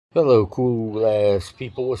Hello, cool ass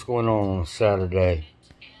people. What's going on Saturday?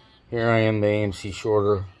 Here I am, the AMC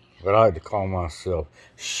shorter, but I like to call myself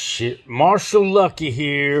shit. Marshall Lucky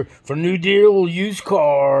here for New Deal Used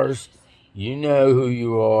Cars. You know who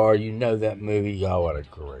you are. You know that movie. Oh, what a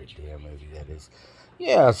great damn movie that is.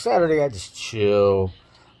 Yeah, Saturday I just chill.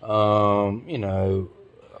 I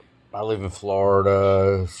live in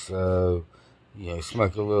Florida, so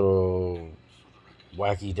smoke a little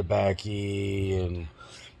wacky tobacco and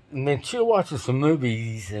then chill watching some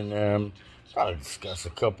movies and probably discuss a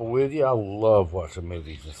couple with you. I love watching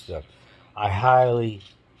movies and stuff. I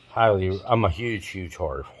I'm a huge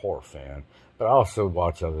horror fan, but I also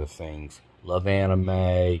watch other things. Love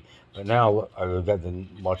anime, but now I've got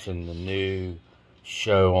watching the new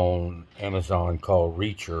show on Amazon called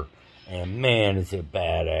Reacher, and man, is it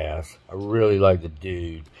badass. I really like the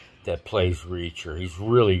dude that plays Reacher. He's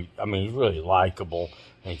really likable,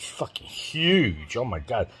 and he's fucking huge. Oh my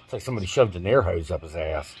God, it's like somebody shoved an air hose up his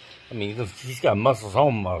ass. I mean, he's got muscles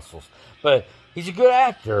on muscles, but he's a good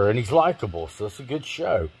actor, and he's likable, so it's a good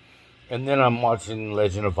show. And then I'm watching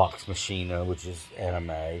Legend of Vox Machina, which is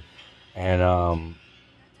anime, and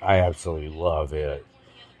I absolutely love it.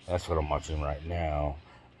 That's what I'm watching right now.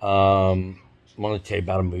 I'm going to tell you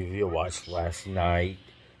about a movie I watched last night.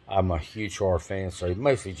 I'm a huge horror fan, so I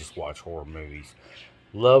mostly just watch horror movies.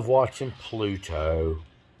 Love watching Pluto.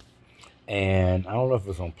 And I don't know if it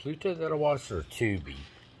was on Pluto that I watched or Tubi.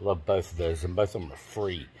 Love both of those, and both of them are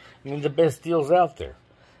free. I mean, the best deals out there.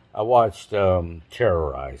 I watched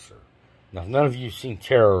Terrorizer. Now, if none of you have seen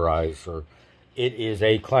Terrorizer, it is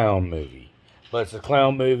a clown movie. But it's a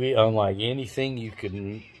clown movie unlike anything you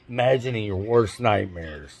could imagine in your worst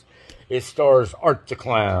nightmares. It stars Art the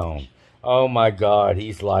Clown. Oh my God,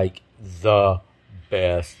 he's like the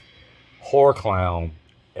best horror clown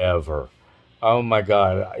ever. Oh my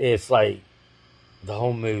God, it's like the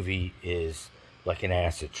whole movie is like an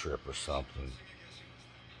acid trip or something.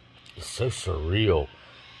 It's so surreal,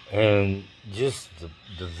 and just the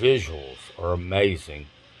visuals are amazing.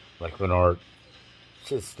 Like when Art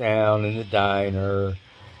sits down in the diner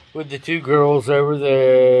with the two girls over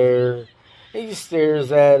there, he just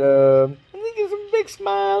stares at them. Gives him a big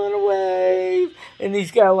smile and a wave, and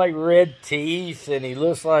he's got like red teeth, and he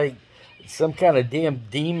looks like some kind of damn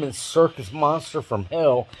demon circus monster from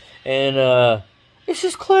hell, and it's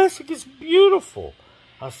just classic. It's beautiful.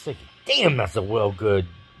 I was thinking, damn, that's a well done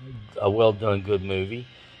good movie,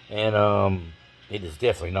 and it is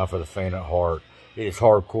definitely not for the faint of heart. It is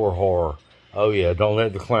hardcore horror. Oh yeah, don't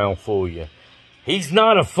let the clown fool you. He's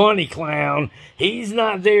not a funny clown. He's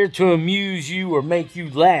not there to amuse you or make you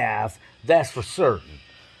laugh. That's for certain.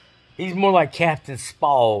 He's more like Captain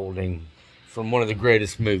Spaulding from one of the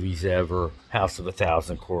greatest movies ever, House of a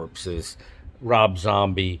Thousand Corpses. Rob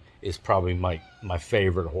Zombie is probably my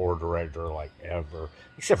favorite horror director like ever,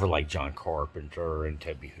 except for like John Carpenter and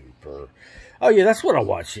Toby Hooper. Oh yeah, that's what I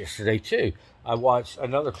watched yesterday too. I watched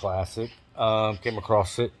another classic. Came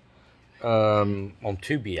across it on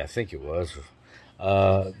Tubi, I think it was.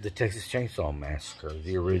 The Texas Chainsaw Massacre,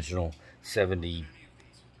 the original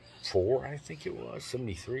 74, I think it was,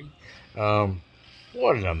 73.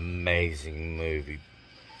 What an amazing movie.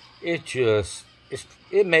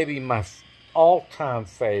 It may be my all-time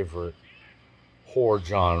favorite horror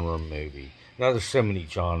genre movie. Now, there's so many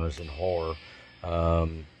genres in horror.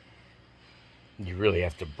 You really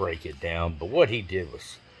have to break it down, but what he did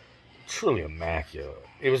was truly immaculate.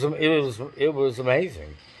 It was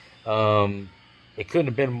amazing. It couldn't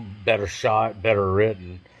have been better shot, better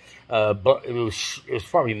written, but it was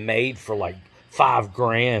probably made for like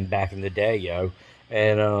 $5,000 back in the day, yo.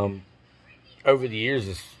 And over the years,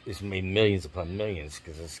 it's made millions upon millions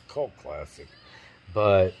because it's a cult classic.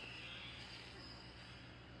 But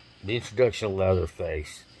the introduction of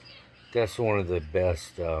Leatherface, that's one of the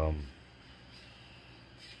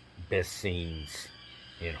best scenes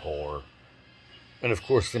in horror. And of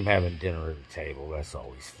course, them having dinner at the table, that's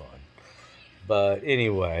always fun. But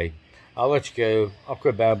anyway, I'll let you go. I'll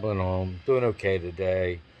quit babbling on. Doing okay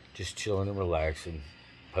today. Just chilling and relaxing.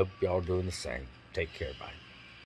 Hope y'all doing the same. Take care. Bye.